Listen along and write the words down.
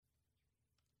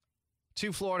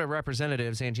Two Florida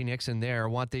representatives, Angie Nixon there,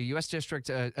 want the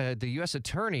the U.S.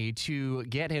 attorney to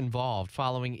get involved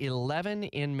following 11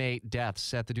 inmate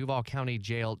deaths at the Duval County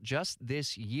Jail just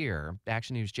this year.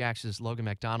 Action News Jax's Logan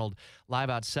MacDonald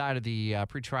live outside of the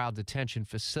pretrial detention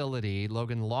facility.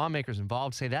 Logan, lawmakers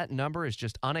involved say that number is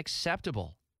just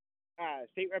unacceptable.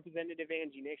 State Representative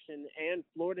Angie Nixon and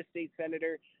Florida State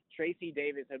Senator Tracy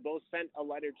Davis have both sent a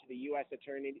letter to the U.S.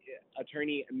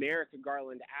 Attorney Merrick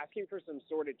Garland asking for some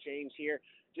sort of change here.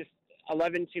 Just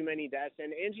 11 too many deaths.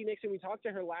 And Angie Nixon, we talked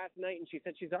to her last night, and she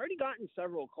said she's already gotten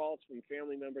several calls from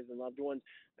family members and loved ones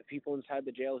of people inside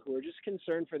the jail who are just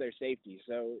concerned for their safety.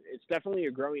 So it's definitely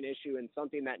a growing issue and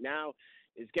something that now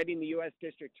is getting the U.S.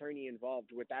 District Attorney involved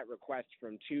with that request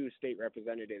from two state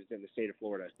representatives in the state of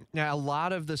Florida. Now, a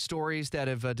lot of the stories that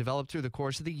have developed through the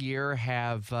course of the year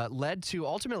have led to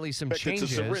ultimately some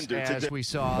changes,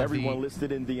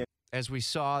 as we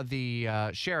saw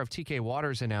the Sheriff T.K.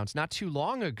 Waters announced not too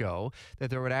long ago that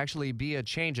there would actually be a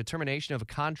termination of a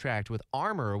contract with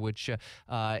Armor, which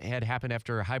had happened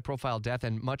after a high-profile death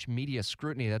and much media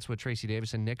scrutiny. That's what Tracy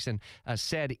Davis and Nixon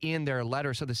said in their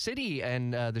letter. So the city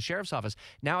and the sheriff's office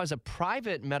now as a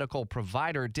private medical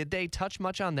provider, did they touch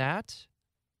much on that?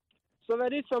 So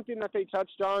that is something that they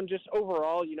touched on. Just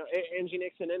overall, Angie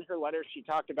Nixon in her letter, she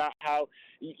talked about how,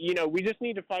 we just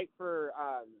need to fight for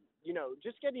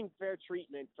just getting fair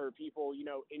treatment for people,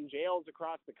 in jails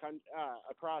across the country,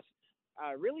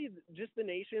 really just the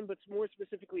nation, but more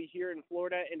specifically here in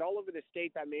Florida and all over the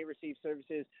state that may receive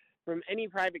services from any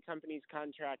private companies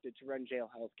contracted to run jail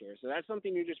healthcare. So that's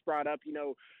something you just brought up,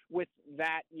 with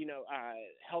that,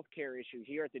 healthcare issue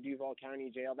here at the Duval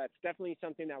County Jail. That's definitely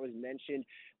something that was mentioned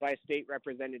by State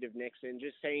Representative Nixon,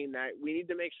 just saying that we need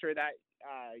to make sure that,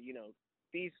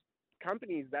 these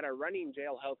companies that are running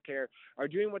jail healthcare are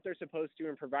doing what they're supposed to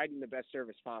and providing the best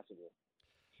service possible.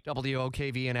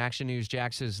 WOKV and Action News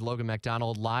Jax's Logan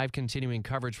MacDonald live continuing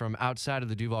coverage from outside of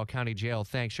the Duval County Jail.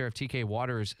 Thanks. Sheriff T.K.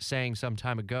 Waters saying some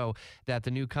time ago that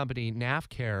the new company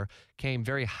NAFCare came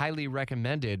very highly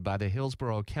recommended by the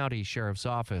Hillsborough County Sheriff's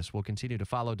Office. We'll continue to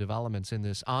follow developments in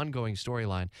this ongoing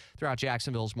storyline throughout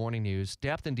Jacksonville's morning news.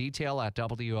 Depth and detail at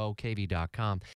WOKV.com.